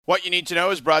What you need to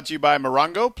know is brought to you by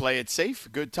Morongo. Play it safe.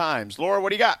 Good times. Laura, what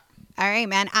do you got? All right,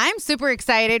 man. I'm super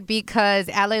excited because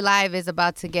LA Live is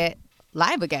about to get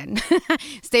live again.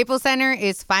 Staples Center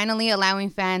is finally allowing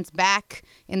fans back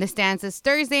in the stands this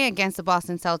Thursday against the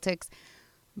Boston Celtics.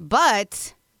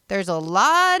 But there's a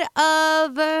lot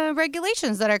of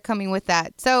regulations that are coming with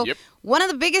that. So One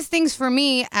of the biggest things for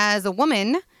me as a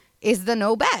woman is the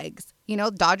no bags. You know,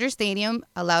 Dodger Stadium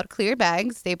allowed clear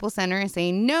bags. Staples Center is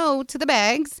saying no to the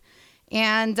bags.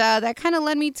 And that kind of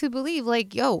led me to believe,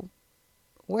 like, yo,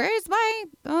 where is my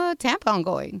tampon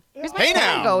going? Where's my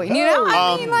tampon going? You know,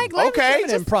 I mean, like, okay.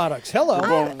 Feminine products. Hello.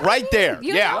 Well, right there.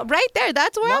 Know, right there.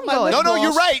 That's where I'm going. No,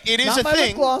 you're right. It is Not a my thing.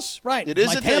 Lip gloss. Right. It is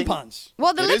my a thing. tampons.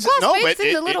 Well, the lip gloss fits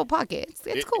in the little pockets.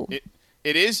 It's cool.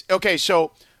 It is. Okay,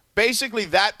 so basically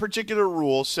that particular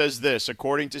rule says this,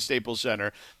 according to Staples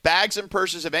Center, bags and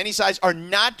purses of any size are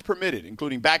not permitted,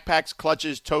 including backpacks,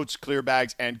 clutches, totes, clear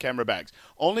bags, and camera bags.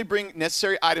 Only bring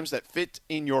necessary items that fit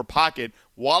in your pocket.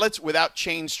 Wallets without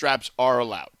chain straps are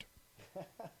allowed. All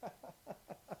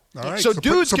right. So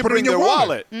dudes can bring their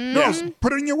wallet. No,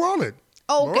 put it in your wallet.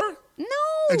 Oh, okay. Laura? No.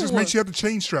 And just make sure you have the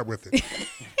chain strap with it.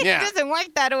 It doesn't work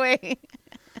that way.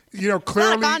 You know,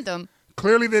 Not a condom.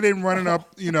 Clearly they didn't run it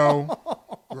up, you know.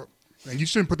 And you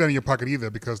shouldn't put that in your pocket either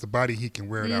because the body heat can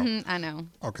wear it out. I know.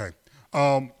 Okay.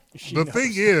 The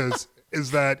thing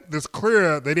is that this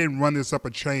clear, they didn't run this up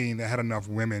a chain that had enough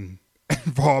women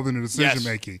involved in the decision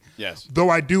making. Yes. Though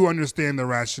I do understand the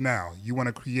rationale. You want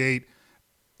to create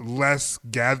less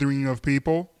gathering of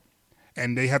people,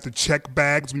 and they have to check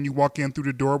bags when you walk in through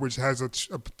the door, which has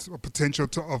a potential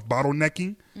of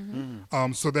bottlenecking.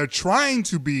 So they're trying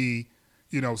to be,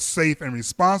 you know, safe and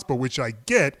responsible, which I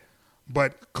get,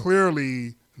 but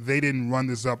clearly they didn't run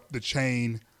this up the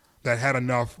chain that had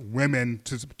enough women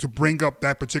to bring up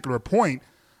that particular point,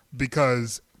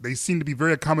 because they seem to be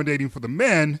very accommodating for the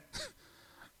men,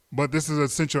 but this is an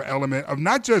essential element of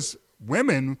not just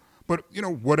women, but, you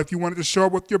know, what if you wanted to show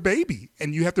up with your baby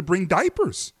and you have to bring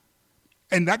diapers?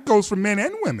 And that goes for men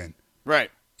and women.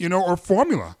 Right. You know, or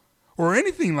formula or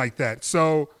anything like that.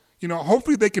 So, you know,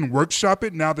 hopefully they can workshop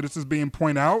it now that this is being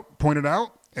pointed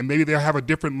out. And maybe they'll have a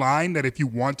different line that if you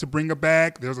want to bring a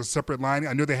bag, there's a separate line.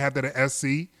 I know they have that at SC.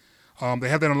 They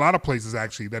have that in a lot of places,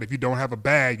 actually, that if you don't have a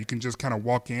bag, you can just kind of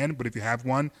walk in. But if you have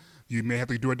one, you may have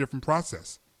to do a different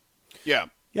process. Yeah.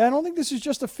 Yeah, I don't think this is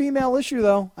just a female issue,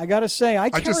 though. I got to say, I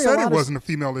just said it wasn't a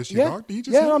female issue, dog. Did you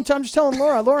just say I'm just telling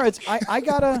Laura. Laura, I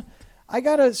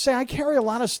gotta say, I carry a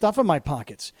lot of stuff in my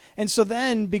pockets. And so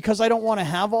then, because I don't want to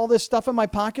have all this stuff in my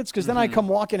pockets, because then I come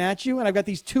walking at you, and I've got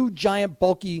these two giant,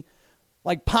 bulky,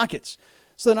 like, pockets.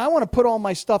 So then I want to put all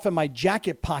my stuff in my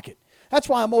jacket pocket. That's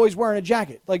why I'm always wearing a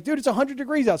jacket. Like, dude, it's 100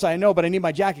 degrees outside. I know, but I need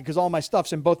my jacket because all my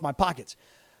stuff's in both my pockets.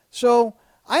 So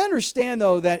I understand,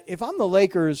 though, that if I'm the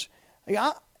Lakers,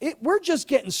 we're just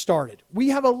getting started. We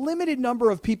have a limited number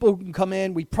of people who can come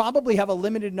in. We probably have a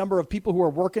limited number of people who are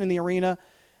working in the arena.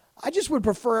 I just would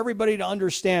prefer everybody to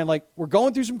understand, like, we're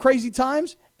going through some crazy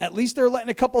times. At least they're letting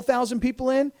a couple thousand people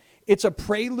in. It's a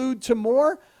prelude to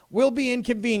more. We'll be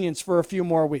inconvenienced for a few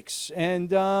more weeks.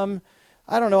 And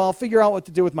I don't know. I'll figure out what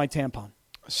to do with my tampon.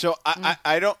 So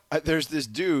I don't – there's this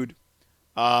dude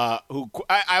who –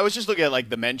 I was just looking at, like,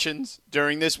 the mentions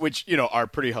during this, which, you know, are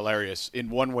pretty hilarious in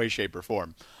one way, shape, or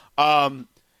form. And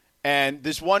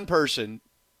this one person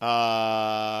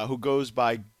who goes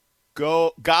by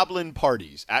Goblin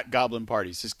Parties, at Goblin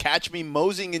Parties, says, catch me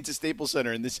moseying into Staples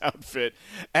Center in this outfit.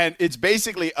 And it's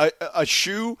basically a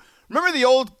shoe. Remember the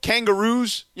old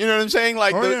kangaroos? You know what I'm saying?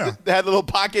 Like they had little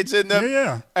pockets in them.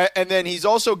 Yeah. And then he's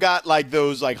also got like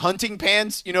those like hunting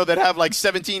pants, you know, that have like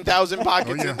 17,000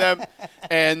 pockets in them.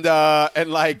 And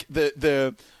like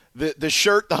the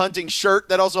shirt, the hunting shirt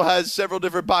that also has several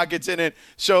different pockets in it.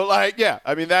 So like, yeah,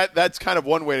 I mean, that's kind of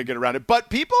one way to get around it. But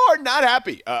people are not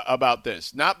happy about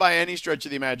this, not by any stretch of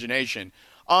the imagination.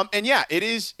 And yeah, it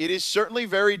is certainly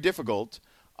very difficult.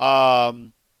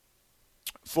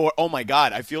 Oh my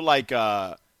God, I feel like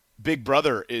Big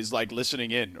Brother is like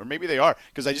listening in, or maybe they are,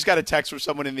 because I just got a text from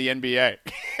someone in the NBA,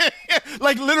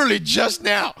 like literally just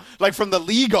now, like from the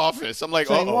league office. I'm like,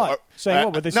 saying what?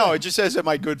 Saying what? No, it just says, "Am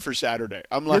I good for Saturday?"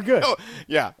 I'm like, you're good. Oh,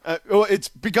 yeah. Well, it's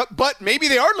because, but maybe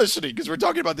they are listening because we're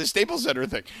talking about this Staples Center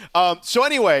thing. So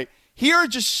anyway, here are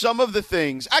just some of the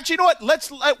things. Actually, you know what?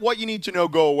 Let's let what you need to know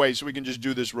go away so we can just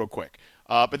do this real quick.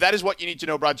 But that is what you need to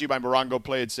know. Brought to you by Morongo.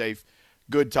 Play it safe.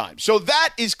 Good time. So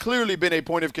that has clearly been a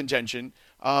point of contention.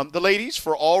 The ladies,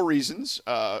 for all reasons,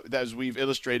 as we've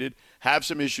illustrated, have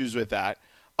some issues with that.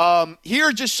 Here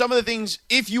are just some of the things.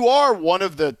 If you are one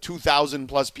of the 2,000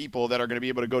 plus people that are going to be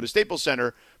able to go to Staples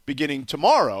Center beginning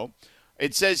tomorrow,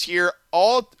 It says here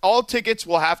all tickets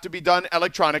will have to be done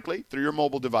electronically through your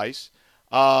mobile device.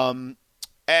 And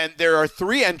there are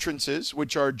 3 entrances,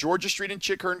 which are Georgia Street and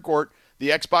Chickern Court, the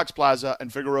Xbox Plaza,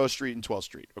 and Figueroa Street and 12th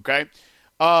Street. Okay?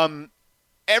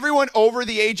 Everyone over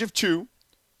the age of 2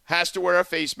 has to wear a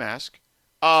face mask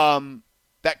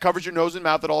that covers your nose and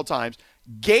mouth at all times.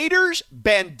 Gaiters,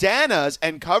 bandanas,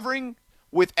 and covering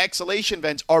with exhalation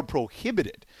vents are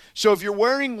prohibited. So if you're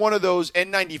wearing one of those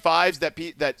N95s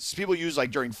that people use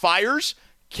like during fires,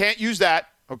 can't use that,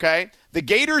 okay? The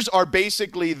gaiters are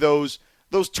basically those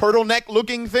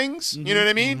turtleneck-looking things, you know what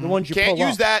I mean? The ones you can't pull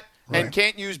use up. that. Right. And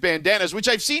can't use bandanas, which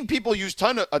I've seen people use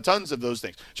tons of those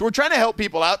things. So we're trying to help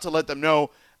people out to let them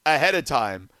know ahead of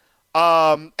time.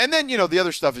 And then, the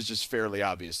other stuff is just fairly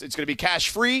obvious. It's going to be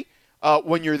cash-free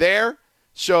when you're there.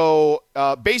 So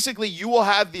basically, you will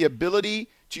have the ability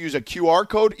to use a QR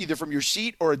code either from your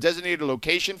seat or a designated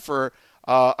location for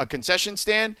a concession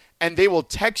stand, and they will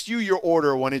text you your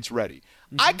order when it's ready.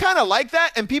 I kind of like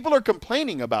that, and people are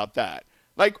complaining about that.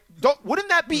 Like, wouldn't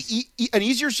that be an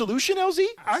easier solution, LZ?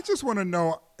 I just want to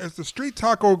know, is the street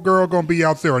taco girl going to be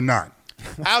out there or not?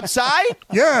 Outside?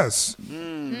 Yes.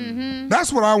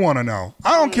 That's what I want to know.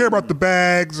 I don't care about the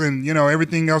bags and,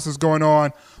 everything else that's going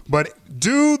on, but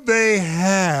do they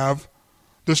have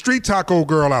the street taco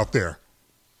girl out there?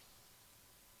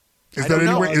 Is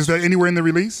that anywhere in the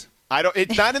release?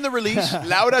 It's not in the release.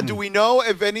 Laura, do we know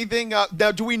if anything?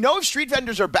 Now, do we know if street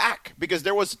vendors are back? Because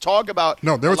there was talk about.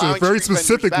 No, there was a very street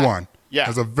specific vendors back. one. Yeah.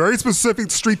 There's a very specific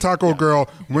street taco girl.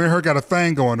 Me and her got a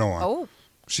thing going on. Oh.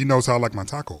 She knows how I like my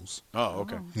tacos. Oh,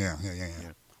 okay. Yeah.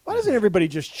 Why doesn't everybody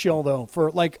just chill though for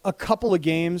like a couple of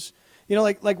games?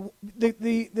 Like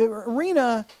the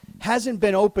arena hasn't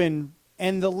been open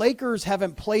and the Lakers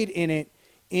haven't played in it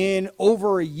in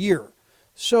over a year.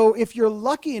 So if you're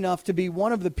lucky enough to be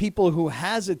one of the people who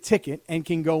has a ticket and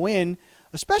can go in,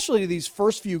 especially to these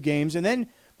first few games, and then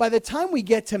by the time we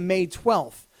get to May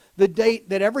 12th, the date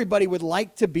that everybody would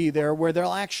like to be there where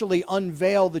they'll actually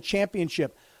unveil the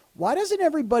championship, why doesn't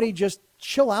everybody just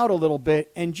chill out a little bit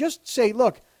and just say,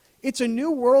 look, it's a new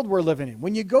world we're living in.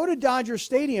 When you go to Dodger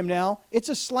Stadium now, it's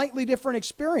a slightly different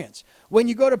experience. When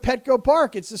you go to Petco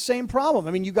Park, it's the same problem.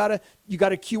 I mean, you got a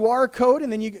QR code,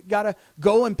 and then you got to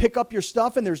go and pick up your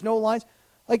stuff, and there's no lines.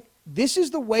 Like, this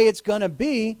is the way it's going to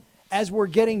be as we're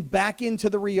getting back into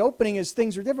the reopening as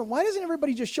things are different. Why doesn't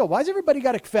everybody just chill? Why does everybody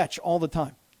got to fetch all the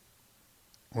time?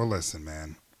 Well, listen,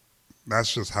 man.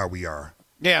 That's just how we are.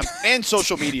 Yeah, and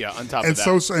social media on top of that.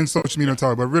 And social media on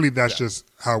top, but really that's just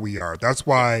how we are. That's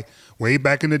why way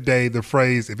back in the day, the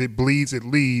phrase, if it bleeds, it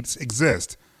leads,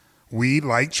 exists. We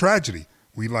like tragedy.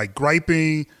 We like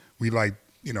griping. We like,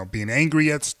 being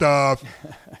angry at stuff.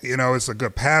 It's a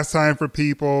good pastime for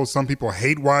people. Some people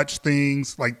hate watch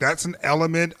things. Like that's an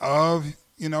element of,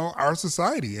 our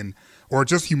society or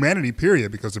just humanity,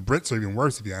 period, because the Brits are even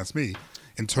worse, if you ask me.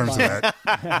 In terms of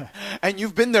that. And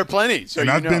you've been there plenty. So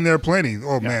I've been there plenty.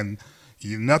 Oh, yeah. Man.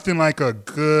 Nothing like a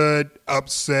good,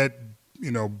 upset,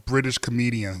 British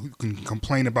comedian who can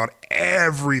complain about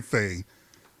everything.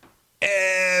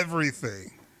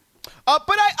 Everything. But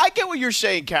I get what you're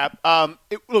saying, Cap.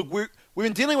 Look, we've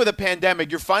been dealing with a pandemic.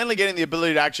 You're finally getting the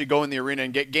ability to actually go in the arena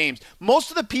and get games.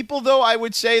 Most of the people, though, I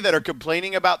would say, that are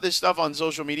complaining about this stuff on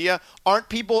social media aren't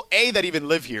people, that even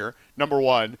live here, number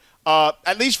one.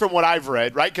 At least from what I've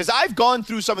read, right? Because I've gone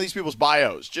through some of these people's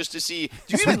bios just to see.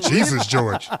 Do you even Jesus,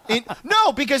 George.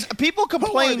 No, because people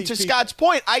complain. To Scott's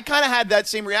point, I kind of had that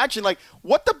same reaction. Like,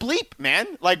 what the bleep, man?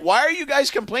 Like, why are you guys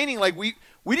complaining? Like, we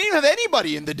didn't even have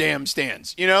anybody in the damn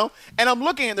stands, And I'm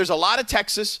looking, and there's a lot of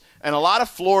Texas and a lot of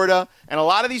Florida and a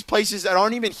lot of these places that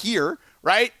aren't even here,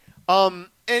 right? And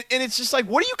it's just like,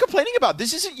 what are you complaining about?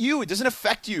 This isn't you. It doesn't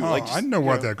affect you. Oh, like, just, I know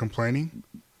why they're complaining.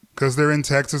 Because they're in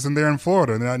Texas and they're in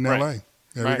Florida. They're not in L.A.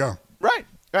 There we go.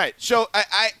 Right. So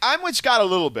I'm with Scott a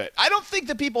little bit. I don't think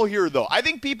the people here, though. I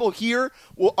think people here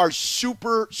are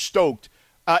super stoked.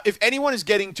 If anyone is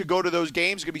getting to go to those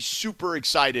games, going to be super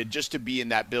excited just to be in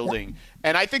that building.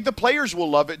 And I think the players will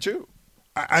love it, too.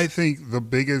 I think the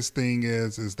biggest thing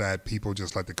is that people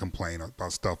just like to complain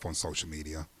about stuff on social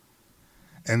media.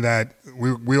 And that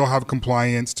we'll have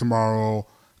compliance tomorrow,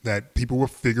 that people will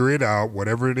figure it out.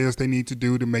 Whatever it is they need to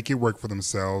do to make it work for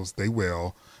themselves, they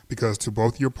will. Because to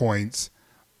both your points,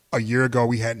 a year ago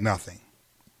we had nothing.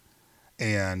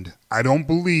 And I don't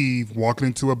believe walking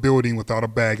into a building without a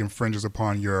bag infringes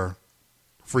upon your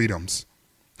freedoms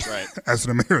as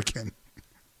an American.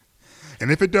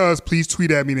 And if it does, please tweet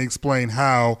at me and explain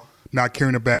how not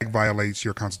carrying a bag violates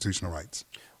your constitutional rights.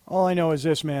 All I know is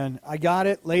this, man. I got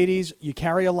it. Ladies, you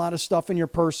carry a lot of stuff in your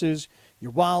purses,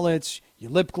 your wallets,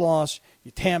 your lip gloss,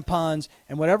 your tampons,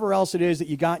 and whatever else it is that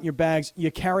you got in your bags. You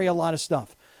carry a lot of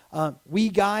stuff. We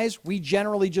guys, we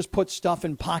generally just put stuff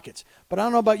in pockets. But I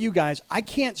don't know about you guys. I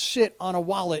can't sit on a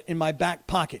wallet in my back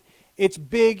pocket. It's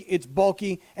big, it's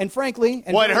bulky, and frankly...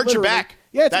 And well, it hurts your back.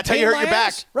 Yeah, that's how you hurt your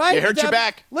back. Right? It hurts your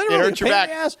back. Literally, it hurts your pain back.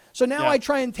 in the ass. So now I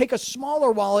try and take a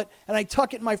smaller wallet, and I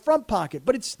tuck it in my front pocket.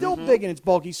 But it's still big and it's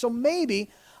bulky, so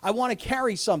maybe... I want to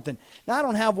carry something. Now, I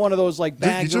don't have one of those like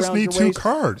bags around your waist. You just need 2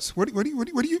 cards. What do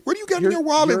you got in your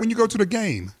wallet when you go to the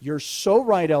game? You're so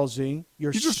right, LZ.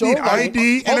 You just need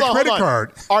ID and a credit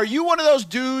card. Are you one of those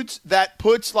dudes that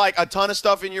puts like a ton of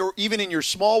stuff in even in your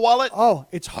small wallet? Oh,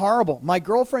 it's horrible. My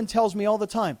girlfriend tells me all the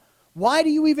time, why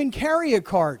do you even carry a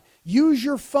card? Use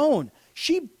your phone.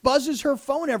 She buzzes her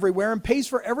phone everywhere and pays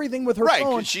for everything with her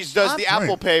phone. Right, she does the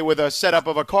Apple Pay with a setup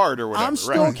of a card or whatever. I'm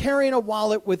still carrying a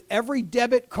wallet with every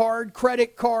debit card,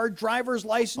 credit card, driver's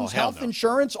license, health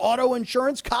insurance, auto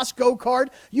insurance, Costco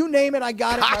card. You name it, I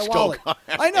got it in my wallet.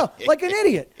 I know, like an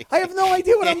idiot. I have no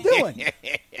idea what I'm doing.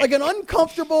 Like an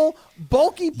uncomfortable,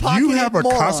 bulky pocket. You have a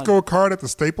moron. Costco card at the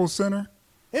Staples Center?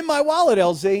 In my wallet,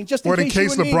 LZ, just in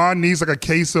case LeBron needs like a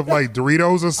case of like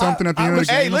Doritos or something at the end of the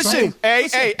game. Hey, listen.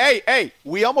 Hey.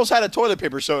 We almost had a toilet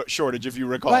paper shortage, if you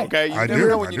recall. Right. Okay, I never do.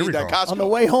 know when you need that Costco. On the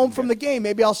way home from the game,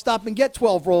 maybe I'll stop and get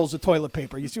 12 rolls of toilet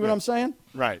paper. You see what I'm saying?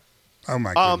 Right. Oh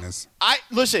my goodness.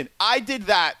 I did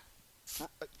that.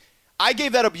 I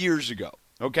gave that up years ago.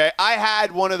 Okay, I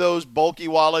had one of those bulky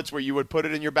wallets where you would put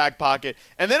it in your back pocket,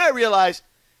 and then I realized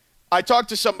I talked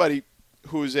to somebody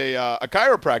who's a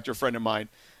chiropractor friend of mine.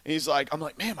 And he's like, I'm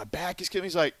like, man, my back is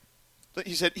killing me.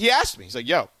 He asked me, he's like,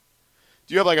 yo,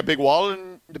 do you have like a big wallet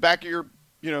in the back of your,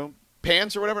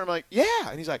 pants or whatever? And I'm like, yeah.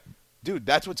 And he's like, dude,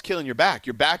 that's what's killing your back.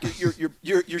 Your back,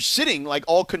 you're sitting like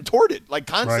all contorted, like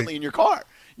constantly in your car,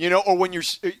 or when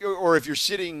or if you're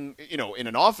sitting, in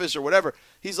an office or whatever.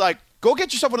 He's like, go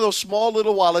get yourself one of those small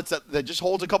little wallets that just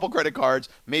holds a couple credit cards,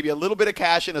 maybe a little bit of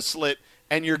cash in a slit,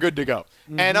 and you're good to go.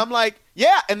 And I'm like,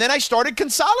 yeah. And then I started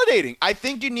consolidating. I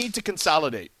think you need to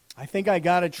consolidate. I think I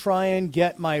got to try and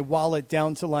get my wallet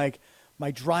down to like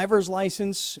my driver's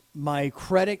license, my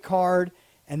credit card,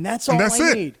 and that's all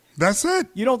I need. That's it.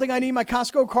 You don't think I need my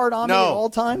Costco card on me at all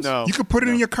times? No. You could put it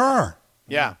in your car.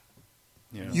 Yeah.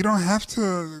 You don't have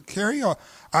to carry all.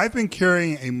 I've been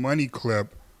carrying a money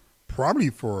clip probably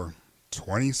for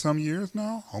 20-some years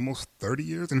now, almost 30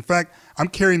 years. In fact, I'm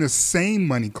carrying the same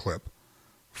money clip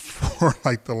for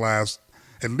like the last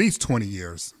at least 20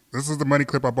 years. This is the money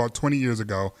clip I bought 20 years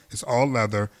ago. It's all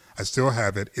leather. I still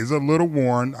have it. It's a little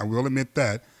worn. I will admit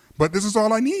that. But this is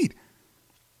all I need.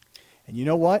 And you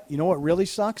know what? You know what really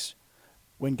sucks?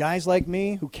 When guys like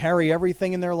me who carry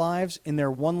everything in their lives in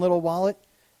their one little wallet,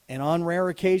 and on rare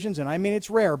occasions, and I mean it's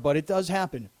rare, but it does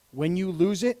happen, when you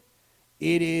lose it,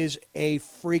 it is a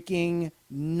freaking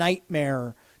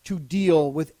nightmare to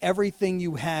deal with everything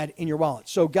you had in your wallet.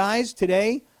 So guys,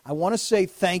 today, I want to say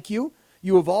thank you.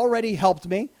 You have already helped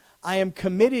me. I am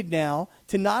committed now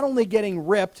to not only getting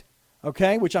ripped,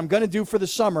 okay, which I'm going to do for the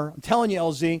summer. I'm telling you,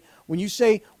 LZ, when you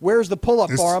say, where's the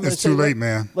pull-up bar, I'm going to say, it's too late,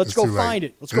 man. Let's go find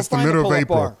it. Let's go find the pull-up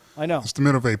bar. I know. It's the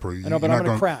middle of April. I know, but I'm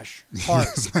going to crash hard.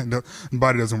 The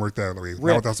body doesn't work that way.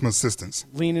 Not without some assistance.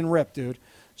 Lean and rip, dude.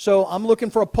 So I'm looking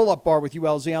for a pull-up bar with you,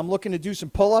 LZ. I'm looking to do some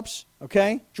pull-ups,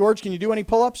 okay? George, can you do any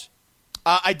pull-ups?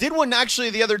 I did one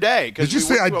actually the other day. Did you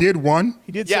say I did one?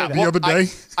 He did say that. The other day?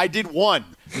 I did one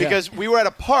because we were at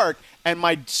a park and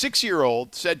my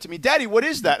 6-year-old said to me, Daddy, what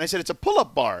is that? And I said, it's a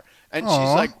pull-up bar. And she's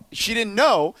like, she didn't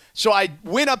know. So I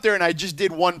went up there and I just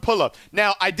did one pull-up.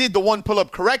 Now, I did the one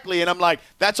pull-up correctly, and I'm like,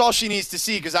 that's all she needs to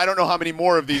see because I don't know how many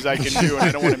more of these I can do, and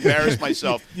I don't want to embarrass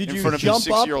myself in front of this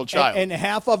 6-year-old child. And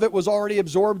half of it was already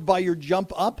absorbed by your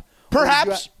jump up?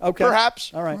 Perhaps. Okay.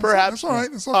 Perhaps. All right. Perhaps. That's all right.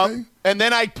 It's okay. And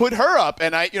then I put her up,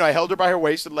 and I held her by her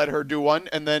waist and let her do one,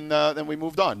 and then we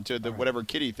moved on to the whatever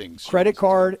kitty things. Credit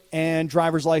card and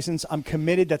driver's license. I'm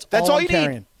committed. That's all I'm you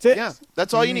carrying. need. That's it. Yeah,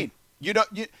 that's all you need. You don't.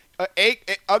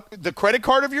 The credit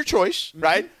card of your choice,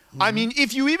 right? Mm-hmm. I mean,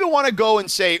 if you even want to go and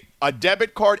say a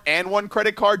debit card and one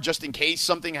credit card, just in case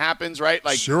something happens, right?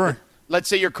 Like, sure. Let's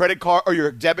say your credit card or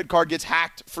your debit card gets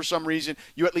hacked for some reason.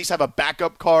 You at least have a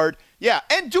backup card. Yeah,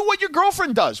 and do what your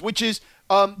girlfriend does, which is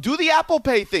do the Apple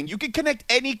Pay thing. You can connect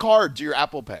any card to your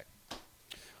Apple Pay.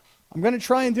 I'm going to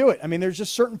try and do it. I mean, there's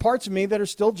just certain parts of me that are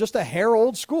still just a hair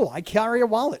old school. I carry a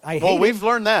wallet. We've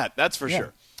learned that. That's for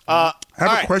sure. I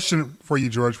have a question for you,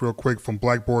 George, real quick, from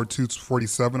Blackboard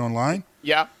 247 online.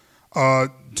 Yeah.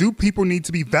 Do people need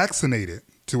to be vaccinated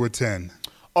to attend?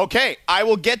 Okay, I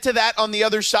will get to that on the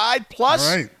other side.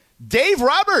 Plus, Dave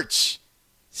Roberts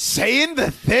saying the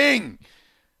thing.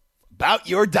 about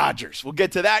your Dodgers. We'll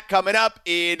get to that coming up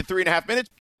in 3.5 minutes.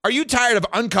 Are you tired of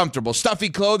uncomfortable, stuffy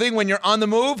clothing when you're on the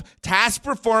move? Task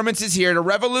Performance is here to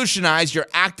revolutionize your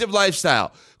active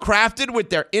lifestyle. Crafted with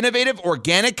their innovative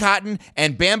organic cotton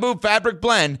and bamboo fabric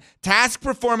blend, Task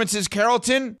Performance's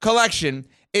Carrollton collection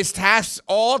is Task's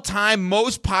all-time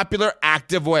most popular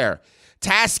active wear.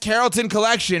 Task's Carrollton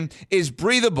collection is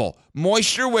breathable,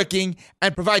 moisture-wicking,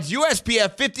 and provides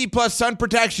USPF 50-plus sun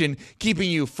protection,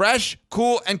 keeping you fresh,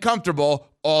 cool, and comfortable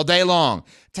all day long.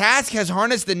 Task has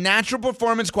harnessed the natural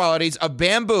performance qualities of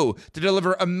bamboo to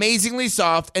deliver amazingly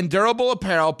soft and durable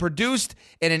apparel produced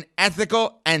in an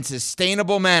ethical and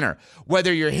sustainable manner.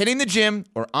 Whether you're hitting the gym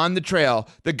or on the trail,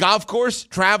 the golf course,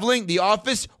 traveling, the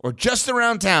office, or just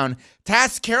around town,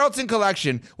 Task's Carrollton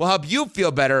collection will help you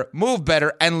feel better, move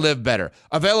better, and live better.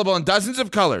 Available in dozens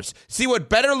of colors. See what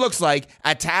better looks like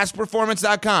at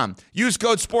taskperformance.com. Use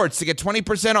code SPORTS to get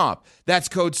 20% off. That's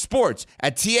code SPORTS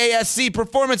at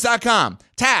TASCperformance.com.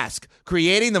 Task,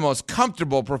 creating the most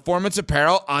comfortable performance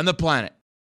apparel on the planet.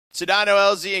 Sedano,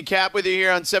 LZ, and Cap with you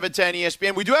here on 710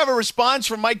 ESPN. We do have a response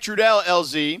from Mike Trudell,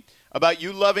 LZ, about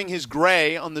you loving his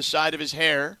gray on the side of his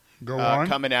hair. Go on.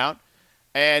 Coming out.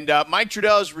 And Mike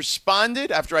Trudell has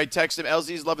responded after I texted him,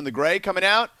 LZ's loving the gray coming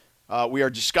out. We are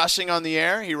discussing on the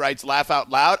air. He writes, laugh out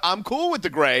loud. I'm cool with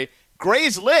the gray. Gray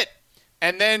is lit.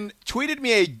 And then tweeted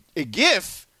me a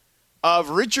GIF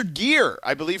of Richard Gere,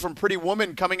 I believe from Pretty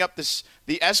Woman, coming up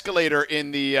the escalator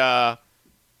in the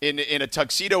in a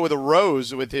tuxedo with a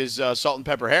rose with his salt and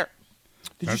pepper hair.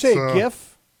 Did you say a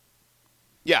GIF?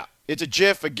 Yeah, it's a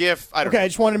GIF, a GIF. I don't Okay, know. I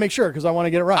just wanted to make sure because I want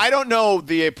to get it right. I don't know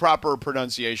the proper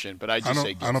pronunciation, but I just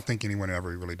say GIF. I don't think anyone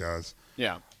ever really does.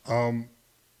 Yeah.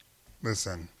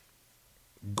 Listen,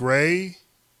 gray,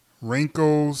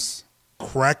 wrinkles,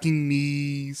 cracking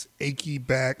knees, achy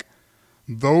back,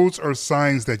 those are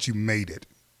signs that you made it.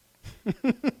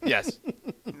 Yes.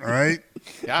 All right?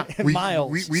 Yeah.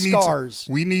 Miles, scars.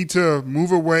 We need to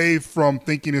move away from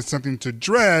thinking it's something to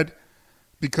dread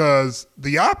because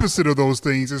the opposite of those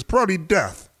things is probably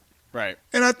death. Right.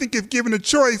 And I think if given a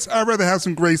choice, I'd rather have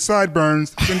some gray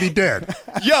sideburns than be dead.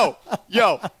 Yo,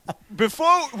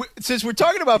 since we're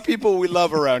talking about people we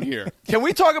love around here, can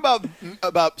we talk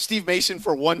about Steve Mason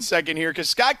for 1 second here? Because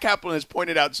Scott Kaplan has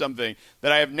pointed out something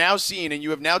that I have now seen, and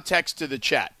you have now texted to the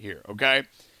chat here, okay?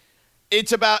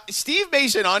 It's about Steve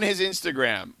Mason on his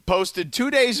Instagram posted 2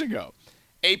 days ago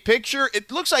a picture. It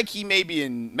looks like he may be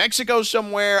in Mexico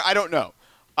somewhere. I don't know.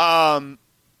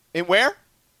 In where?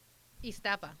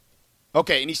 Iztapa.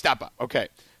 Okay, in Iztapa. Okay.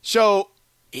 So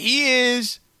he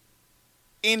is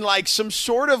in like some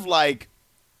sort of like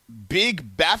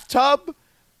big bathtub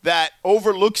that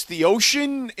overlooks the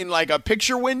ocean in like a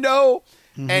picture window.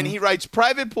 And he writes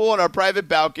private pool on our private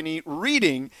balcony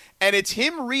reading. And it's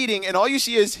him reading. And all you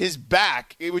see is his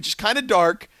back, which is kind of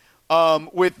dark,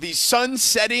 with the sun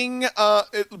setting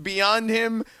beyond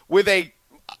him with a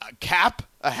cap,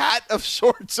 a hat of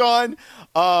sorts on.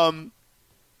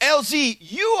 LZ,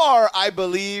 you are, I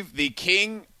believe, the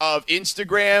king of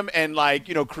Instagram and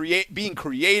being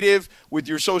creative with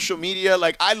your social media.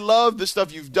 Like, I love the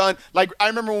stuff you've done. Like, I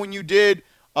remember when you did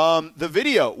the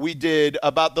video we did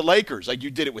about the Lakers. Like, you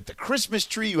did it with the Christmas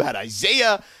tree. You had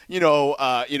Isaiah,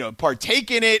 partake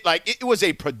in it. Like, it was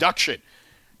a production.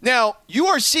 Now, you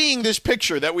are seeing this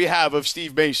picture that we have of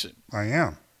Steve Mason. I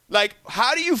am. Like,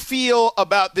 how do you feel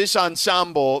about this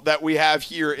ensemble that we have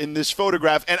here in this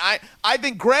photograph? And I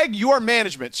think, Greg, you are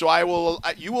management, so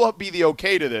you will be the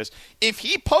okay to this. If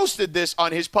he posted this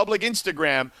on his public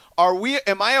Instagram,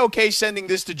 am I okay sending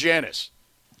this to Janice?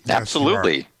 Yes,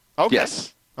 Absolutely. Okay.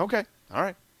 Yes. Okay. All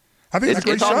right. I think it's a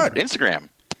great It's shot. on Instagram.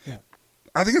 Yeah.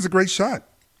 I think it's a great shot.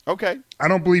 Okay. I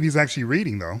don't believe he's actually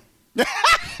reading, though.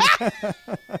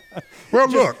 Well,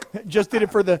 look. Just did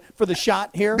it for the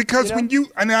shot here. Because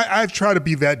I've tried to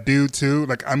be that dude too.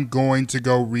 Like, I'm going to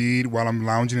go read while I'm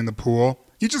lounging in the pool.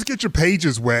 You just get your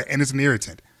pages wet and it's an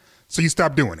irritant. So you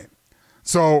stop doing it.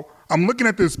 So I'm looking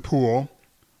at this pool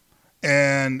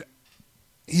and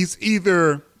he's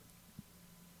either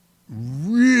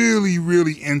really,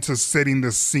 really into setting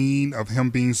the scene of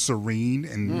him being serene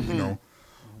and,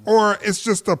 or it's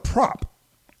just a prop.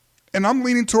 And I'm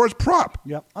leaning towards prop.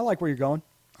 Yep, I like where you're going.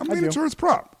 I'm leaning towards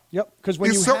prop. Yep, because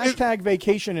when you hashtag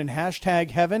vacation and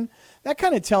hashtag heaven, that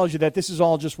kind of tells you that this is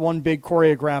all just one big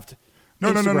choreographed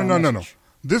Instagram No. message.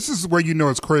 This is where you know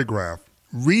it's choreographed.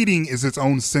 Reading is its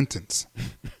own sentence.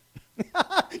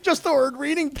 Just the word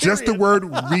reading, period. Just the word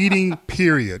reading,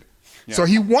 period. Yeah. So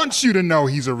he wants you to know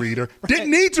he's a reader. Right.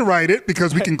 Didn't need to write it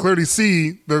because we can clearly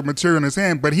see the material in his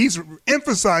hand, but he's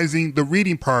emphasizing the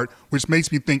reading part, which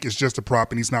makes me think it's just a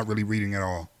prop and he's not really reading at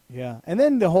all. Yeah. And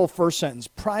then the whole first sentence,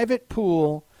 private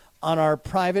pool on our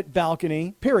private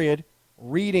balcony, period,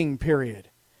 reading, period.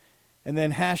 And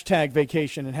then hashtag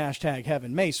vacation and hashtag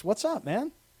heaven. Mace, what's up,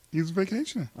 man? He's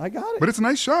vacationing. I got it. But it's a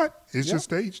nice shot. It's just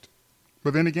staged.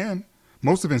 But then again,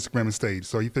 most of Instagram is staged,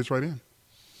 so he fits right in.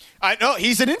 I know.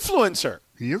 He's an influencer.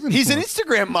 He is an He's an influencer.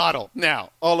 Instagram model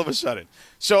now, all of a sudden.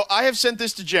 So I have sent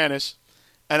this to Janice,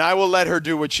 and I will let her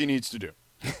do what she needs to do.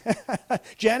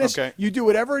 Janice, Okay. you do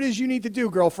whatever it is you need to do,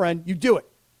 girlfriend. You do it.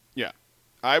 Yeah.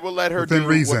 I will let her Within do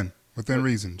reason. Within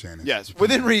reason, Janice. Yes,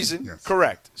 within reason. Yes.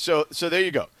 Correct. So there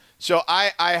you go. So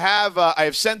I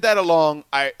have sent that along.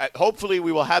 I hopefully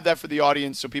we will have that for the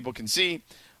audience so people can see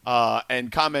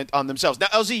and comment on themselves. Now,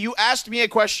 LZ, you asked me a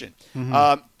question.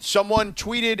 Someone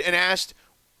tweeted and asked,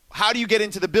 "How do you get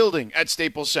into the building at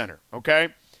Staples Center?" Okay.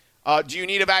 Do you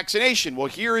need a vaccination? Well,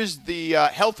 here is the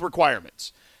health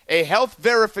requirements. A health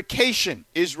verification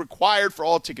is required for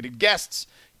all ticketed guests.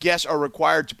 Guests are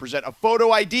required to present a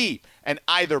photo ID and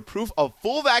either proof of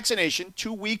full vaccination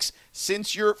 2 weeks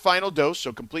since your final dose,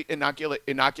 so complete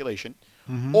inoculation,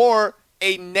 or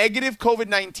a negative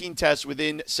COVID-19 test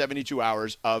within 72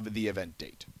 hours of the event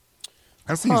date.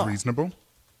 That seems reasonable.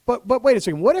 But wait a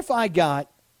second. What if I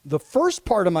got the first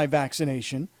part of my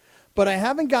vaccination, but I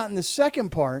haven't gotten the second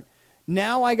part?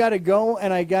 Now I got to go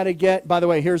and I got to get, by the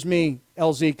way, here's me,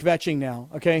 LZ, kvetching now.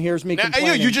 Okay, here's me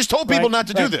complaining. You just told people not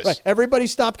to do this. Right. Everybody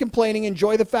stop complaining.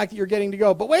 Enjoy the fact that you're getting to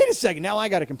go. But wait a second. Now I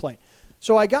got to complain.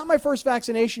 So I got my first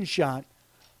vaccination shot,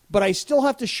 but I still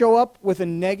have to show up with a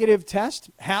negative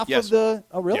test? Half Yes. of the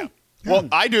 – oh, really? Yeah. Well,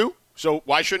 I do, so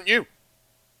why shouldn't you?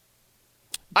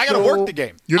 I got to work the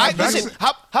game. You're not Listen,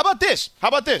 how about this? How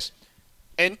about this?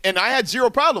 And I had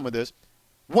zero problem with this.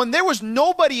 When there was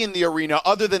nobody in the arena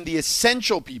other than the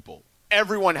essential people,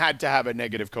 everyone had to have a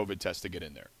negative COVID test to get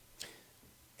in there.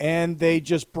 And they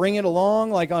just bring it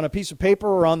along like on a piece of paper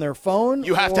or on their phone?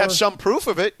 You have to have some proof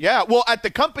of it. Yeah. Well, at the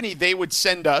company, they would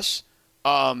send us,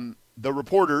 the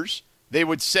reporters, they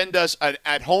would send us an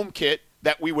at-home kit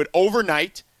that we would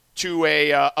overnight to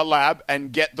a lab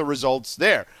and get the results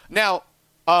there. Now,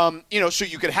 so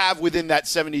you could have within that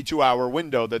 72-hour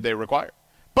window that they require.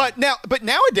 But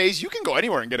nowadays, you can go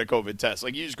anywhere and get a COVID test.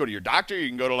 Like, you just go to your doctor. You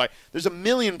can go to, there's a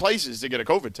million places to get a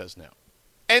COVID test now.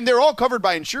 And they're all covered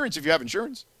by insurance if you have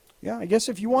insurance. Yeah, I guess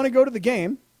if you want to go to the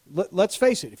game, let's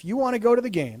face it, if you want to go to the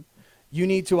game, you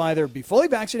need to either be fully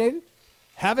vaccinated,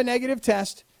 have a negative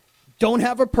test, don't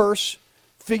have a purse,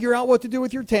 figure out what to do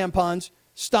with your tampons,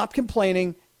 stop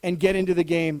complaining, and get into the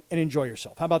game and enjoy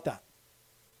yourself. How about that?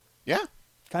 Yeah.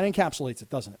 Kind of encapsulates it,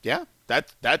 doesn't it? Yeah,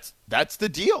 that's the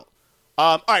deal.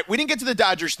 All right, we didn't get to the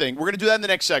Dodgers thing. We're going to do that in the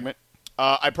next segment.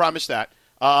 I promise that.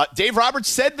 Dave Roberts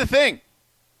said the thing.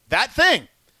 That thing.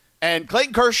 And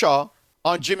Clayton Kershaw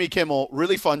on Jimmy Kimmel.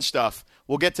 Really fun stuff.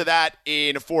 We'll get to that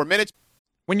in 4 minutes.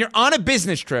 When you're on a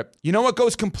business trip, you know what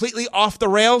goes completely off the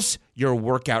rails? Your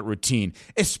workout routine,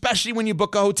 especially when you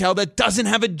book a hotel that doesn't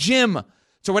have a gym.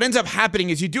 So what ends up happening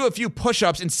is you do a few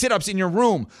push-ups and sit-ups in your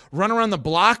room, run around the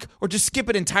block, or just skip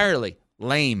it entirely.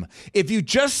 Lame. If you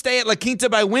just stay at La Quinta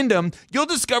by Wyndham, you'll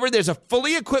discover there's a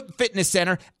fully equipped fitness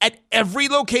center at every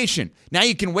location. Now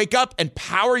you can wake up and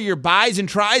power your buys and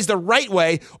tries the right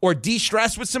way or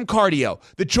de-stress with some cardio.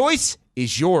 The choice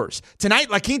is yours. Tonight,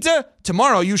 La Quinta,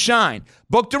 tomorrow you shine.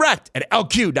 Book direct at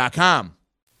lq.com.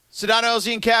 Sedano,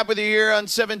 LZ, and Cap with you here on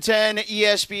 710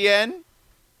 ESPN.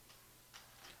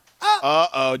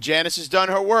 Uh-oh, Janice has done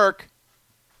her work.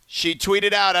 She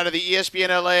tweeted out of the ESPN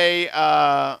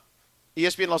LA,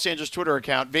 ESPN Los Angeles Twitter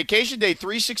account, vacation day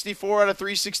 364 out of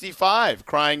 365,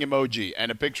 crying emoji,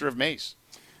 and a picture of Mace.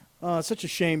 It's such a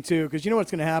shame, too, because you know what's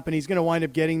going to happen? He's going to wind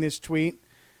up getting this tweet,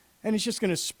 and it's just going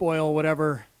to spoil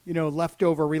whatever,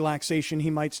 leftover relaxation he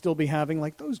might still be having.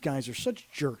 Like, those guys are such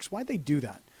jerks. Why'd they do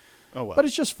that? Oh, well. But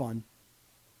it's just fun.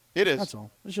 It is. That's all.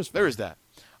 It's just fun. There is that.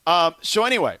 So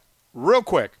anyway, real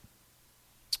quick,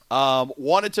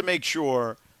 wanted to make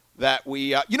sure that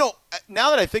we, now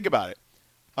that I think about it,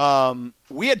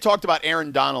 we had talked about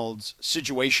Aaron Donald's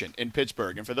situation in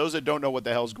Pittsburgh. And for those that don't know what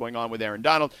the hell's going on with Aaron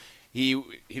Donald,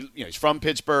 he's from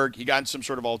Pittsburgh. He got in some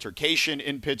sort of altercation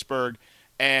in Pittsburgh.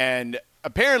 And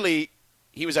apparently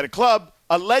he was at a club,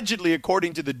 allegedly,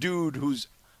 according to the dude whose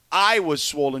eye was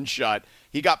swollen shut.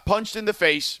 He got punched in the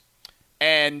face.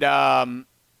 And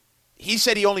he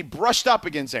said he only brushed up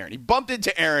against Aaron. He bumped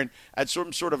into Aaron at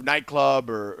some sort of nightclub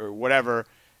or whatever.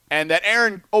 And that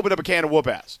Aaron opened up a can of whoop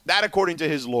ass. That according to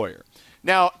his lawyer.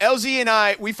 Now, LZ and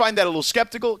I, we find that a little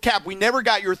skeptical. Cap, we never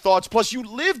got your thoughts. Plus, you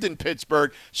lived in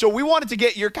Pittsburgh. So we wanted to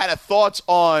get your kind of thoughts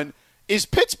on, Is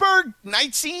Pittsburgh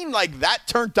night scene like that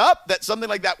turned up that something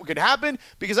like that could happen?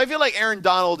 Because I feel like Aaron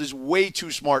Donald is way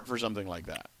too smart for something like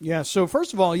that. Yeah, so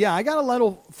first of all, I got a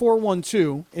little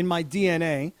 412 in my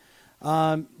DNA.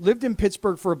 Lived in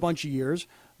Pittsburgh for a bunch of years.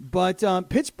 But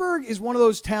Pittsburgh is one of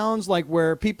those towns like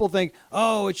where people think,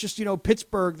 oh, it's just,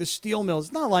 Pittsburgh, the steel mill.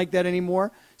 It's not like that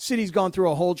anymore. City's gone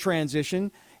through a whole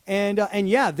transition. And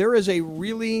there is a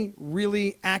really,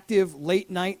 really active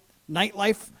late night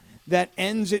nightlife that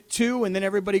ends at 2, and then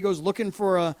everybody goes looking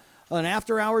for an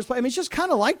after-hours play. I mean, it's just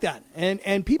kind of like that.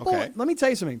 And people, Let me tell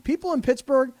you something. People in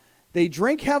Pittsburgh, they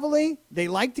drink heavily. They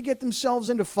like to get themselves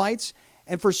into fights.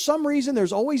 And for some reason,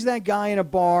 there's always that guy in a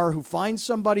bar who finds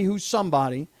somebody who's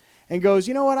somebody and goes,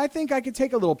 you know what, I think I could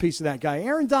take a little piece of that guy.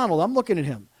 Aaron Donald, I'm looking at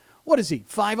him. What is he,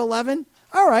 5'11"?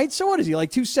 All right, so what is he,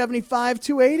 like 275,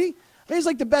 280? I mean, he's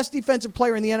like the best defensive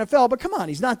player in the NFL, but come on,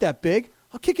 he's not that big.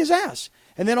 I'll kick his ass.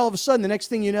 And then all of a sudden, the next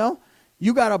thing you know,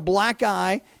 you got a black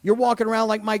eye. You're walking around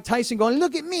like Mike Tyson going,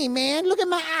 look at me, man. Look at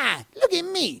my eye. Look at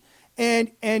me.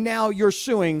 And now you're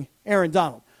suing Aaron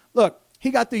Donald. Look,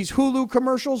 he got these Hulu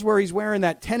commercials where he's wearing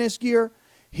that tennis gear.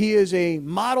 He is a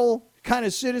model kind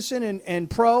of citizen and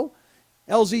pro.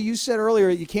 LZ, you said earlier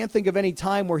you can't think of any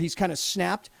time where he's kind of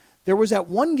snapped. There was that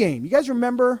one game. You guys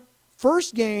remember?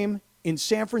 First game in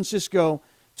San Francisco,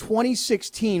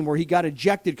 2016, where he got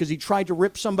ejected because he tried to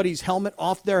rip somebody's helmet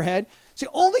off their head. It's the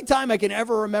only time I can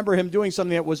ever remember him doing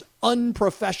something that was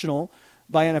unprofessional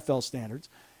by NFL standards.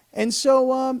 And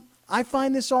so I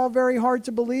find this all very hard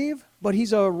to believe, but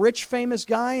he's a rich, famous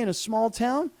guy in a small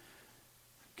town.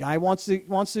 Guy wants to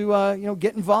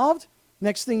get involved.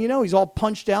 Next thing you know, he's all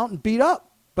punched out and beat up.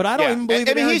 But I don't even believe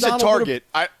I mean, he's a target.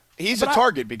 He's a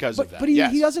target because of that. But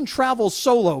he doesn't travel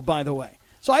solo, by the way.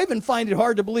 So I even find it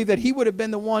hard to believe that he would have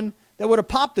been the one that would have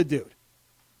popped the dude.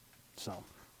 So,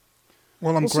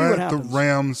 well, I'm glad the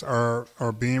Rams are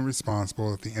being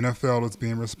responsible. If the NFL is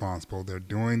being responsible, they're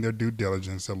doing their due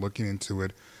diligence. They're looking into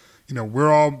it.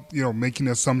 We're all making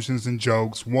assumptions and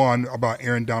jokes. One, about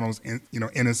Aaron Donald's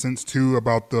innocence. Two,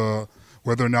 about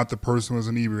whether or not the person was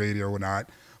inebriated or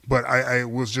not. But I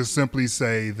will just simply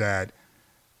say that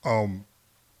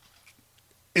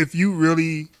if you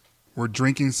really were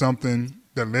drinking something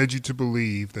that led you to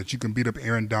believe that you can beat up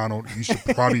Aaron Donald, you should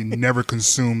probably never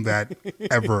consume that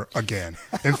ever again.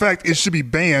 In fact, it should be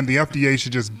banned. The FDA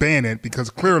should just ban it because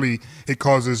clearly it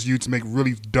causes you to make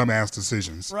really dumbass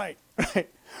decisions. Right.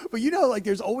 But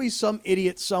there's always some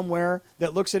idiot somewhere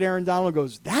that looks at Aaron Donald and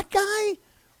goes, that guy?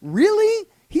 Really?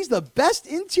 He's the best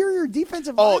interior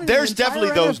defensive lineman there's in the entire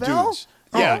definitely those NFL? dudes.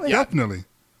 Yeah, definitely.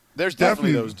 There's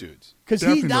definitely those dudes. Because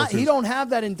he don't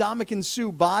have that Ndamukong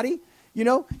Suh body.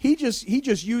 He just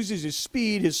uses his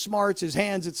speed, his smarts, his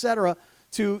hands, etc.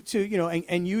 to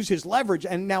and use his leverage.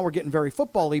 And now we're getting very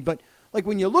football-y. But like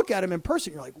when you look at him in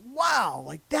person, you're like, wow,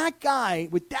 like that guy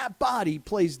with that body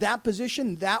plays that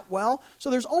position that well. So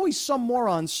there's always some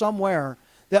moron somewhere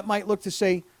that might look to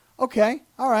say, okay,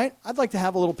 all right, I'd like to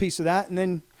have a little piece of that. And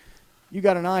then you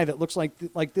got an eye that looks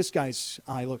like this guy's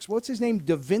eye looks. What's his name?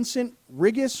 DeVincent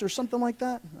Riggis or something like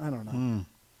that? I don't know.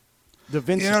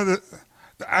 DeVincent.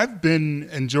 I've been,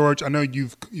 and George, I know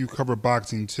you cover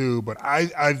boxing too, but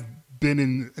I've been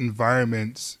in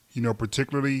environments,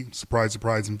 particularly, surprise,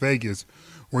 surprise, in Vegas,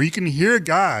 where you can hear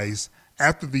guys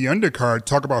after the undercard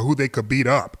talk about who they could beat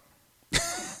up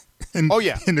in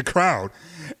the crowd.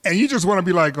 And you just want to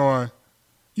be like going,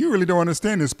 you really don't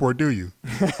understand this sport, do you?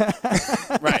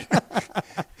 Right.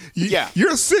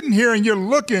 You're sitting here and you're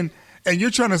looking and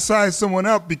you're trying to size someone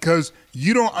up because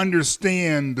you don't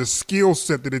understand the skill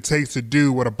set that it takes to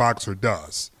do what a boxer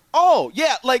does. Oh,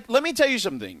 yeah. Like, let me tell you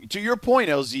something. To your point,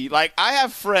 LZ, like, I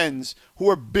have friends who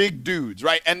are big dudes,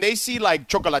 right? And they see, like,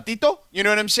 Chocolatito, you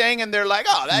know what I'm saying? And they're like,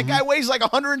 oh, that guy weighs like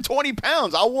 120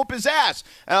 pounds. I'll whoop his ass.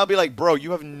 And I'll be like, bro,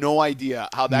 you have no idea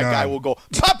how that guy will go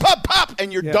pop, pop, pop,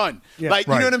 and you're done. Yeah. Like,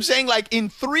 you know what I'm saying? Like, in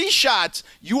 3 shots,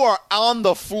 you are on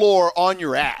the floor on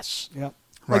your ass. Yeah.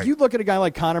 Like, you look at a guy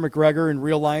like Conor McGregor in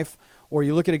real life, or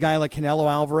you look at a guy like Canelo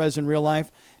Alvarez in real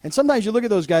life, and sometimes you look at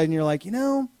those guys and you're like,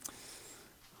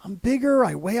 I'm bigger.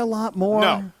 I weigh a lot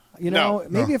more.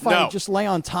 Maybe if I just lay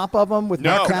on top of him with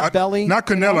my fat belly. Not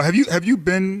Canelo. Have you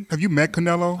met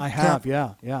Canelo? I have.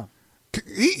 Yeah.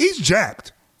 He's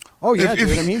jacked. Oh yeah, dude.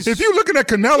 If you're looking at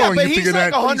Canelo and you think of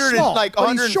that, 100, like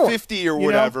 150 or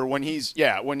whatever when he's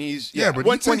but when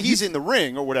he's in the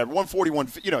ring or whatever, 141.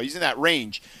 He's in that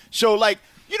range. So like.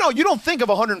 You don't think of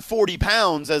 140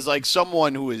 pounds as like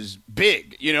someone who is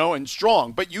big, and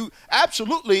strong. But you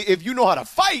absolutely, if you know how to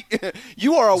fight,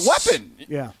 you are a weapon.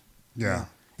 Yeah. Yeah.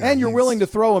 And you're willing to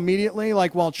throw immediately,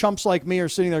 like while chumps like me are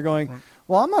sitting there going,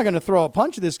 well, I'm not going to throw a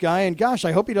punch at this guy, and gosh,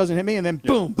 I hope he doesn't hit me. And then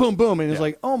boom, boom, boom, and it's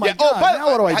like, oh my God, now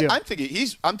what do I do?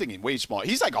 I'm thinking way small.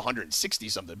 He's like 160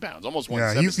 something pounds, almost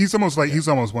 170. Yeah, he's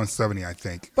almost 170, I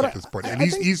think, at this point, and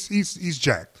he's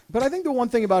jacked. But I think the one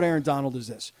thing about Aaron Donald is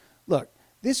this: look,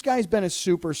 this guy's been a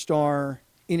superstar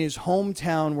in his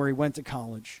hometown where he went to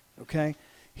college. Okay.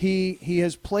 He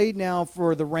has played now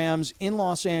for the Rams in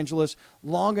Los Angeles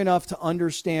long enough to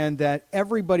understand that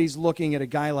everybody's looking at a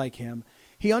guy like him.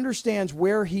 He understands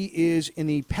where he is in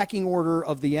the pecking order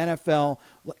of the NFL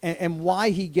and why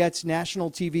he gets national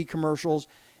TV commercials,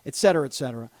 et cetera, et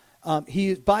cetera.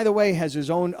 He, by the way, has his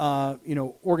own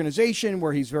organization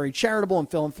where he's very charitable and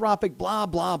philanthropic, blah,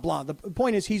 blah, blah. The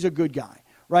point is he's a good guy.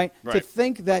 Right? To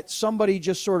think that somebody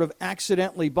just sort of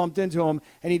accidentally bumped into him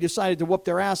and he decided to whoop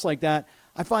their ass like that,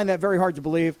 I find that very hard to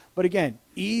believe. But again,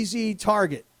 easy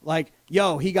target. Like,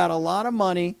 yo, he got a lot of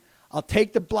money. I'll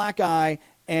take the black eye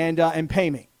and pay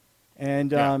me.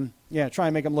 And, try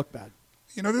and make him look bad.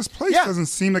 This place doesn't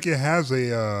seem like it has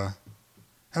a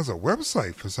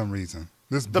website for some reason.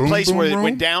 The place where it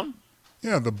went down?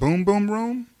 Yeah, the Boom Boom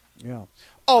Room. Yeah.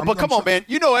 Oh, but come on, man.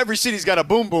 You know every city's got a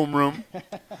boom boom room.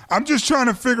 I'm just trying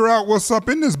to figure out what's up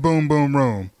in this boom boom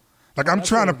room. Like, I'm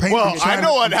trying to paint. Well, I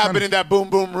know what happened in that boom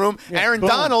boom room. Yeah, Aaron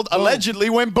Donald allegedly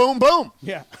went boom boom.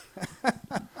 Yeah.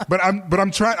 But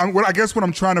I'm trying. I guess what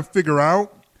I'm trying to figure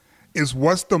out is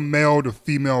what's the male to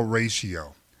female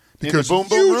ratio. Because in the boom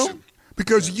boom room?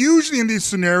 Because usually in these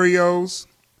scenarios,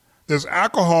 there's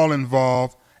alcohol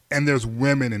involved and there's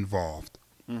women involved.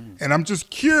 Mm-hmm. And I'm just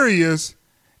curious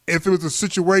if it was a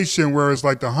situation where it's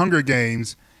like the Hunger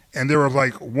Games and there was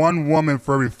like one woman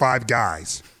for every 5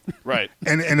 guys. Right.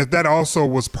 And if that also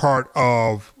was part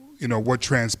of, what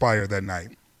transpired that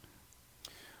night.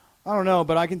 I don't know,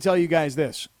 but I can tell you guys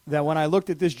this, that when I looked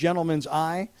at this gentleman's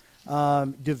eye,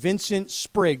 DeVincent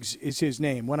Spriggs is his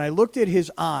name. When I looked at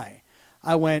his eye,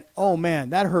 I went, oh, man,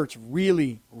 that hurts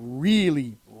really,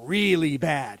 really, really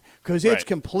bad. Because it's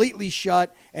completely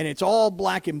shut, and it's all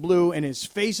black and blue, and his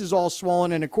face is all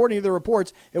swollen. And according to the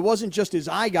reports, it wasn't just his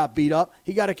eye got beat up.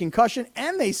 He got a concussion,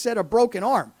 and they said a broken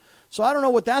arm. So I don't know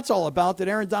what that's all about. Did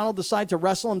Aaron Donald decide to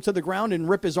wrestle him to the ground and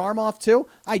rip his arm off too?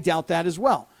 I doubt that as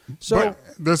well. So but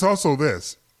there's also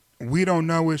this. We don't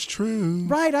know it's true.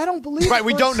 Right, I don't believe it. Right,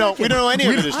 we don't know. We don't know any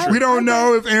of it is true. We don't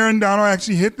know if Aaron Donald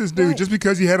actually hit this dude. Right. Just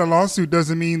because he had a lawsuit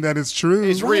doesn't mean that it's true.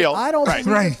 It's real. I don't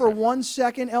believe it for 1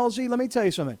 second, LZ. Let me tell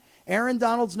you something. Aaron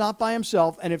Donald's not by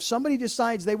himself, and if somebody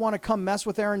decides they want to come mess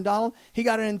with Aaron Donald, he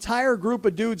got an entire group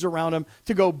of dudes around him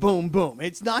to go boom, boom.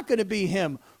 It's not going to be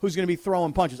him who's going to be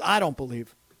throwing punches. I don't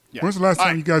believe. Yeah. When's the last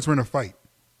time you guys were in a fight?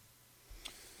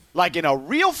 Like in a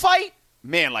real fight?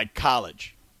 Man, like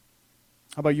college.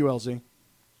 How about you, LZ?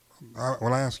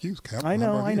 Well, I ask you, Cap. I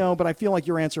know, but I feel like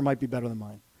your answer might be better than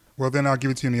mine. Well, then I'll give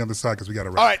it to you on the other side because we got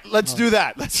to wrap. All right, let's do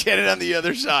that. Let's get it on the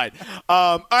other side.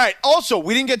 All right, also,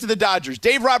 we didn't get to the Dodgers.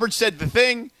 Dave Roberts said the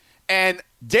thing, and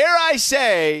dare I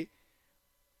say,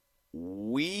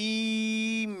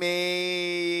 we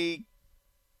may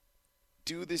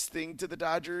do this thing to the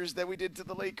Dodgers that we did to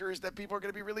the Lakers that people are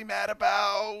going to be really mad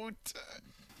about.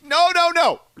 No.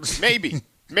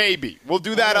 Maybe. We'll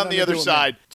do that on the other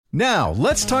side. Now,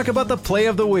 let's talk about the play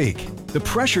of the week. The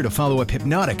pressure to follow up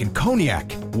Hypnotic and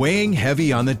Cognac, weighing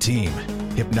heavy on the team.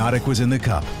 Hypnotic was in the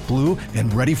cup, blue,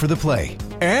 and ready for the play.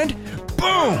 And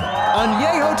boom!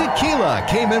 Añejo Tequila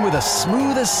came in with a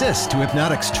smooth assist to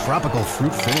Hypnotic's tropical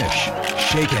fruit finish.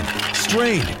 Shaken,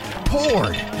 strained,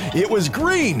 poured. It was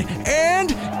green and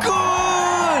good!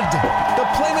 The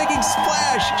playmaking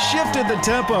splash shifted the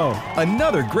tempo.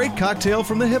 Another great cocktail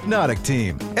from the Hypnotic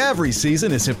team. Every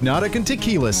season is Hypnotic and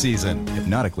Tequila season.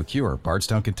 Hypnotic Liqueur,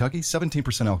 Bardstown, Kentucky,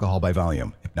 17% alcohol by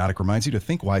volume. Hypnotic reminds you to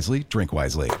think wisely, drink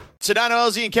wisely. Sedano,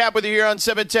 LZ, and Cap with you here on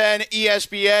 710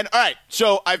 ESPN. All right,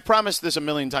 so I've promised this a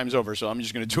million times over, so I'm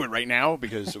just going to do it right now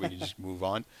because we can just move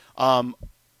on.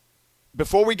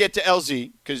 Before we get to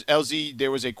LZ, because LZ,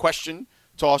 there was a question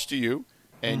tossed to you,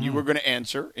 and you were going to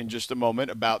answer in just a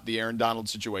moment about the Aaron Donald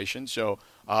situation. So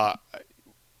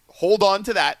hold on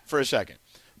to that for a second.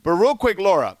 But real quick,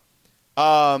 Laura,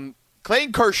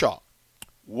 Clayton Kershaw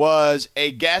was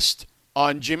a guest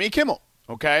on Jimmy Kimmel,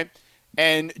 okay?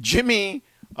 And Jimmy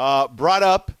brought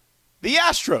up the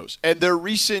Astros and their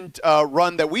recent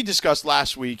run that we discussed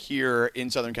last week here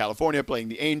in Southern California, playing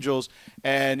the Angels.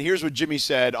 And here's what Jimmy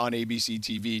said on ABC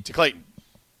TV to Clayton.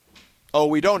 Oh,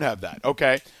 we don't have that.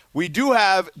 Okay. We do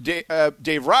have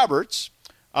Dave Roberts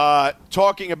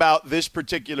talking about this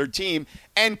particular team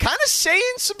and kind of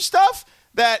saying some stuff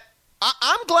that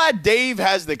I'm glad Dave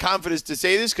has the confidence to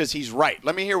say this because he's right.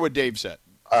 Let me hear what Dave said.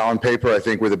 on paper, I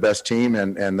think we're the best team,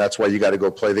 and that's why you got to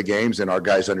go play the games, and our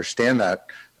guys understand that.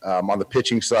 On the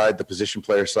pitching side, the position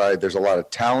player side, there's a lot of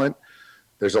talent.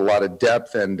 There's a lot of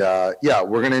depth, and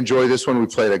we're going to enjoy this one. We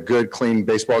played a good, clean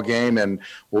baseball game, and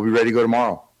we'll be ready to go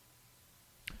tomorrow.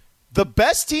 The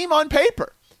best team on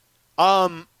paper.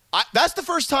 That's the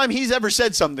first time he's ever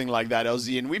said something like that,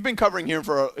 LZ, and we've been covering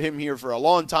him here for a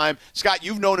long time. Scott,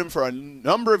 you've known him for a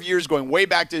number of years, going way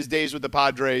back to his days with the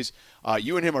Padres.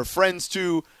 You and him are friends,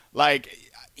 too. Like,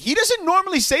 he doesn't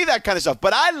normally say that kind of stuff,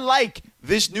 but I like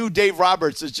this new Dave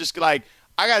Roberts. It's just like,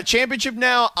 I got a championship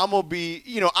now. I'm going to be,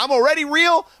 I'm already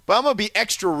real, but I'm going to be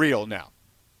extra real now.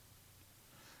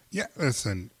 Yeah,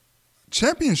 listen,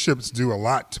 championships do a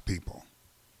lot to people.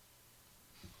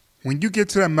 When you get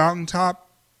to that mountaintop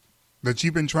that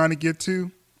you've been trying to get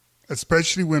to,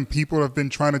 especially when people have been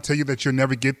trying to tell you that you'll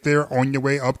never get there on your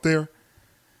way up there,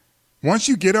 once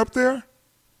you get up there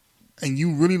and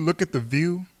you really look at the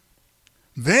view,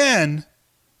 then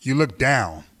you look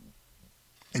down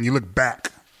and you look back.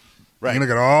 Right. You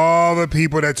look at all the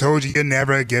people that told you you'd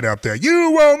never get up there.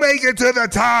 You won't make it to the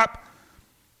top.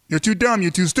 You're too dumb.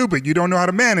 You're too stupid. You don't know how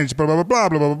to manage, blah, blah, blah,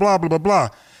 blah, blah, blah, blah, blah, blah.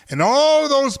 And all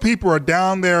those people are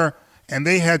down there, and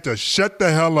they had to shut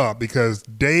the hell up because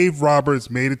Dave Roberts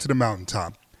made it to the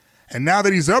mountaintop. And now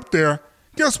that he's up there,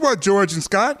 guess what, George and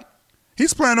Scott?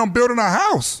 He's planning on building a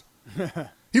house.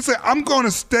 He said, I'm going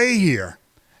to stay here.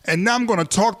 And now I'm going to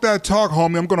talk that talk,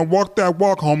 homie. I'm going to walk that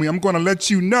walk, homie. I'm going to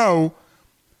let you know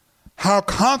how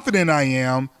confident I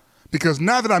am, because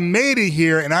now that I made it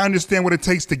here and I understand what it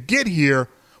takes to get here,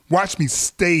 watch me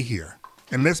stay here.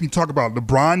 And let me talk about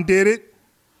LeBron did it,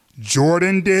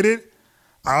 Jordan did it,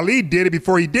 Ali did it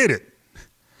before he did it.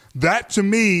 That, to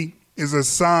me, is a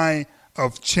sign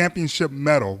of championship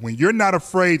mettle, when you're not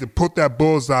afraid to put that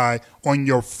bullseye on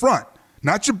your front,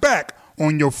 not your back,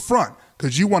 on your front,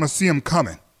 because you want to see him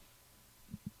coming.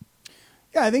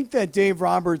 Yeah, I think that Dave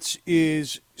Roberts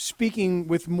is speaking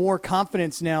with more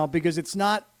confidence now, because it's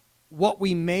not what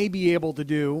we may be able to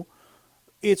do.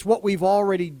 It's what we've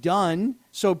already done,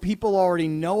 so people already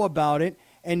know about it.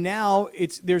 And now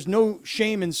there's no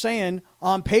shame in saying,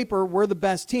 on paper, we're the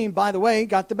best team. By the way,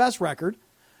 got the best record.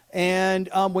 And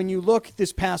when you look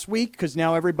this past week, because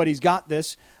now everybody's got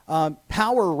this, power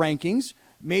rankings,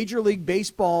 Major League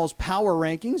Baseball's power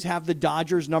rankings have the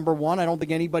Dodgers number one. I don't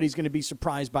think anybody's going to be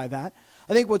surprised by that.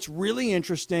 I think what's really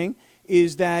interesting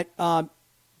is that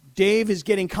Dave is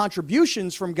getting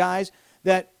contributions from guys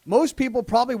that most people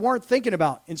probably weren't thinking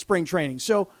about in spring training.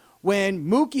 So when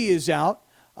Mookie is out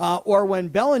or when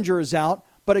Bellinger is out,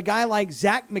 but a guy like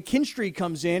Zach McKinstry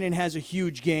comes in and has a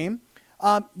huge game,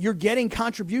 you're getting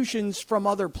contributions from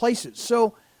other places.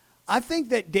 So I think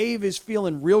that Dave is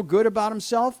feeling real good about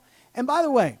himself. And by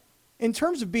the way, in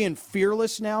terms of being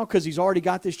fearless now, because he's already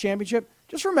got this championship,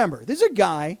 just remember, there's a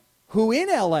guy who in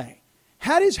L.A.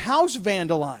 had his house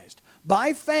vandalized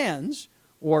by fans,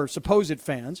 or supposed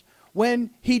fans,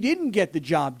 when he didn't get the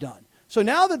job done. So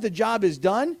now that the job is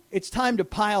done, it's time to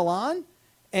pile on,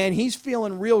 and he's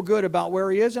feeling real good about where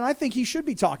he is, and I think he should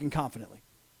be talking confidently.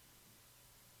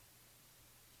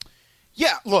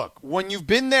 Yeah, look, when you've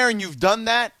been there and you've done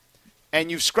that, and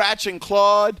you've scratched and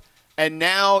clawed, and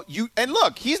now and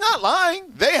look, he's not lying.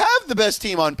 They have the best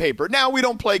team on paper. Now we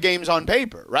don't play games on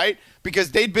paper, right?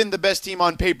 Because they'd been the best team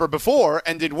on paper before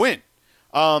and did win.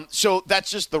 So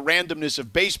that's just the randomness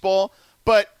of baseball.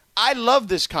 But I love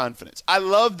this confidence. I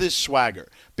love this swagger.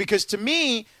 Because to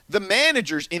me, the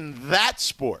managers in that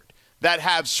sport that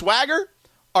have swagger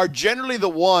are generally the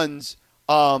ones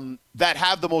that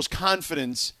have the most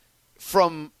confidence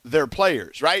from their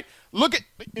players, right? Look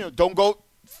at, don't go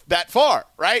that far,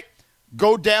 right?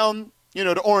 Go down,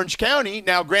 to Orange County.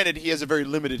 Now, granted, he has a very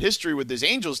limited history with this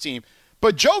Angels team.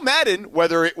 But Joe Madden,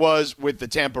 whether it was with the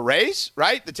Tampa Rays,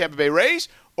 right, the Tampa Bay Rays,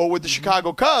 or with the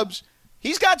Chicago Cubs,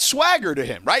 he's got swagger to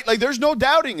him, right? Like, there's no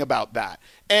doubting about that.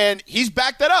 And he's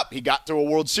backed that up. He got to a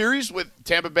World Series with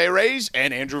Tampa Bay Rays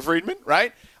and Andrew Friedman,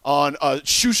 right, on a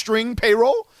shoestring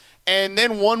payroll, and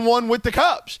then won one with the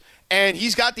Cubs. And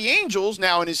he's got the Angels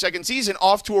now in his second season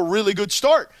off to a really good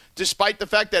start, despite the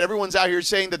fact that everyone's out here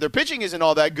saying that their pitching isn't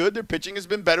all that good. Their pitching has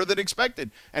been better than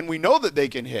expected, and we know that they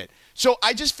can hit. So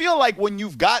I just feel like when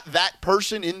you've got that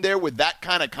person in there with that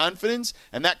kind of confidence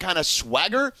and that kind of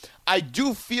swagger, I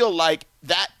do feel like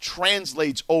that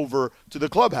translates over to the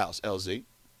clubhouse, LZ.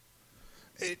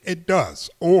 It does.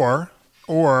 Or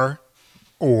the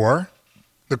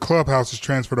clubhouse is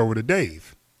transferred over to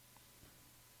Dave.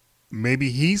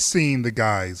 Maybe he's seen the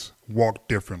guys walk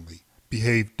differently,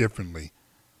 behave differently,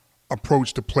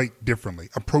 approach the plate differently,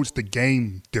 approach the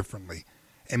game differently,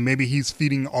 and maybe he's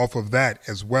feeding off of that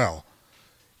as well.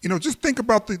 just think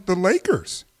about the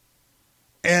Lakers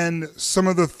and some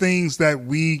of the things that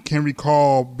we can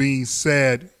recall being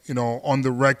said, on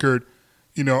the record,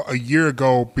 a year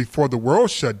ago before the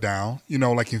world shut down,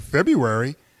 like in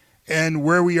February, and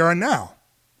where we are now.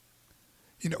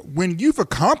 When you've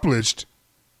accomplished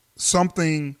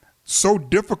something so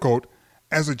difficult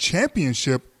as a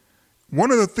championship,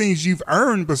 one of the things you've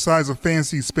earned besides a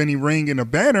fancy spinning ring and a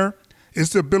banner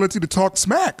is the ability to talk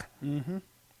smack. Mm-hmm.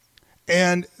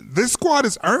 And this squad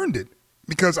has earned it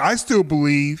because I still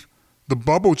believe the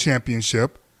bubble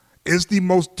championship is the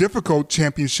most difficult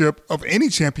championship of any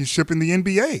championship in the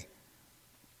NBA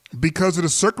because of the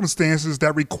circumstances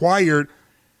that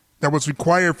was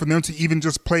required for them to even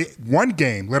just play one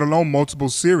game, let alone multiple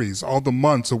series, all the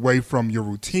months away from your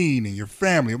routine and your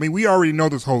family. I mean, we already know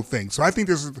this whole thing. So I think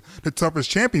this is the toughest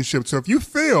championship. So if you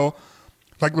feel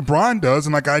like LeBron does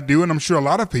and like I do, and I'm sure a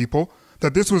lot of people,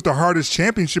 that this was the hardest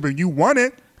championship and you won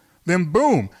it, then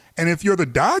boom. And if you're the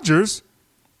Dodgers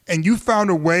and you found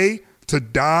a way to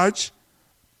dodge,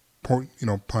 pun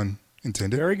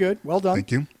intended. Very good. Well done.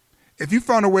 Thank you. If you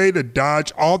found a way to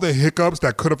dodge all the hiccups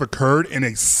that could have occurred in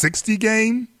a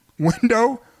 60-game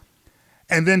window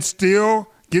and then still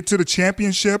get to the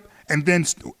championship and then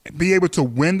be able to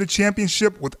win the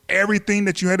championship with everything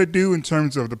that you had to do in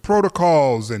terms of the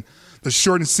protocols and the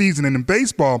shortened season. And in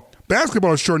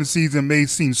basketball shortened season may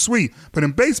seem sweet, but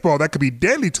in baseball that could be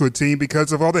deadly to a team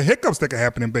because of all the hiccups that could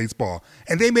happen in baseball.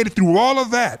 And they made it through all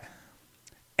of that,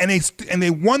 and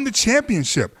they won the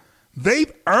championship.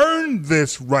 They've earned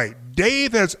this right.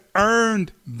 Dave has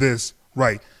earned this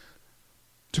right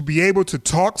to be able to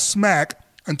talk smack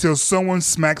until someone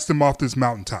smacks them off this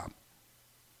mountaintop.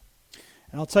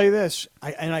 And I'll tell you this,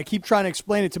 I keep trying to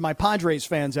explain it to my Padres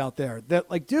fans out there, that,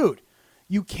 like, dude,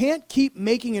 you can't keep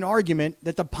making an argument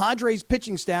that the Padres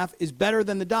pitching staff is better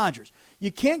than the Dodgers.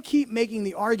 You can't keep making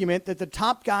the argument that the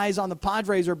top guys on the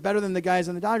Padres are better than the guys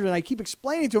on the Dodgers. And I keep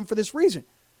explaining to them for this reason,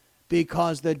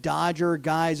 because the Dodger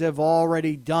guys have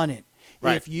already done it.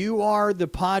 Right. If you are the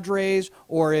Padres,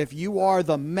 or if you are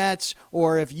the Mets,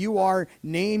 or if you are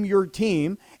name your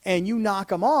team and you knock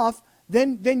them off,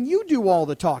 then you do all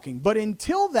the talking. But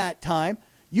until that time,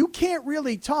 you can't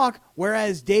really talk,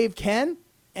 whereas Dave can.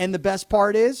 And the best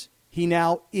part is he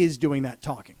now is doing that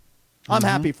talking. I'm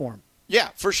happy for him. Yeah,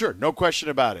 for sure. No question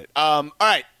about it. All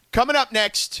right. Coming up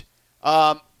next,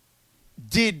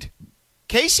 did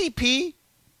KCP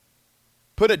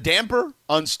put a damper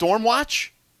on Stormwatch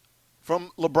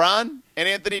from LeBron and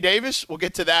Anthony Davis? We'll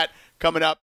get to that coming up.